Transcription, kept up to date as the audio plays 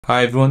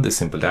Hi everyone, this is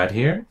Simple Dad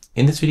here.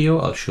 In this video,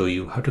 I'll show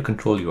you how to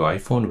control your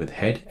iPhone with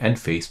head and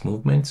face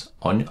movements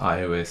on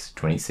iOS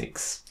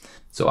 26.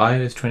 So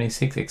iOS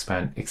 26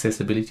 expands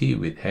accessibility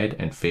with head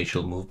and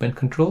facial movement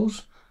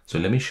controls. So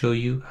let me show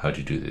you how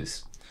to do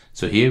this.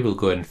 So here we'll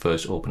go ahead and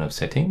first open up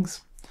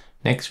settings.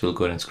 Next, we'll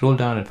go ahead and scroll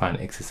down and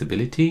find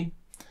accessibility.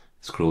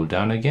 Scroll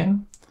down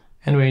again.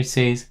 And where it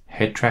says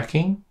head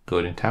tracking, go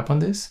ahead and tap on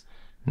this.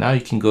 Now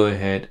you can go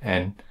ahead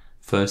and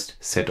first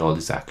set all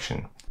this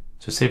action.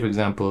 So say for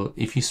example,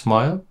 if you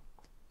smile,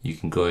 you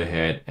can go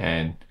ahead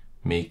and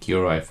make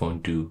your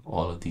iPhone do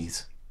all of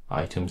these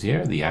items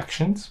here, the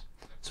actions.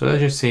 So let's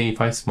just say if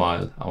I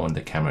smile, I want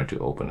the camera to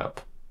open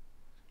up.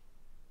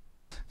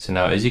 So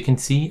now as you can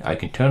see, I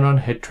can turn on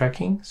head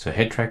tracking. So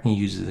head tracking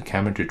uses the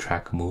camera to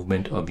track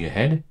movement of your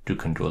head to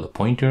control a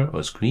pointer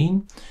or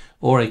screen,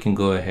 or I can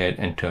go ahead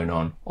and turn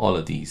on all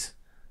of these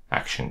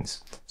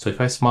actions. So if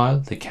I smile,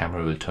 the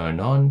camera will turn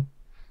on.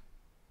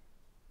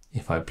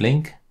 If I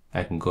blink,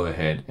 I can go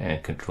ahead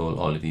and control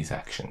all of these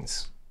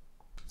actions.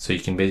 So you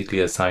can basically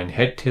assign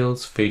head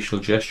tilts, facial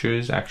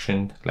gestures,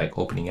 action like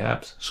opening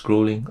apps,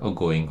 scrolling, or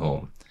going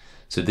home.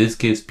 So this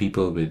gives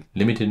people with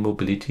limited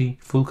mobility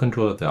full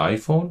control of the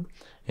iPhone,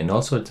 and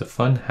also it's a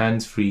fun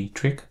hands-free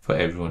trick for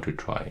everyone to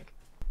try.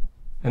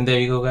 And there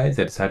you go guys,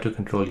 that's how to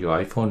control your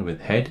iPhone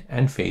with head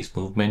and face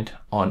movement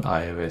on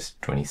iOS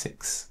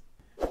 26.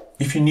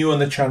 If you're new on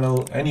the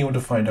channel and you want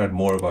to find out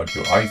more about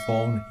your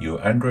iPhone,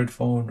 your Android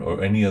phone,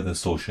 or any other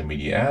social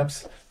media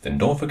apps, then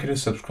don't forget to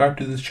subscribe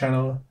to this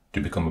channel to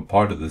become a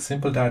part of the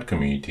Simple Dad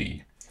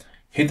community.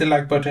 Hit the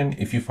like button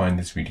if you find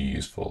this video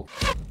useful.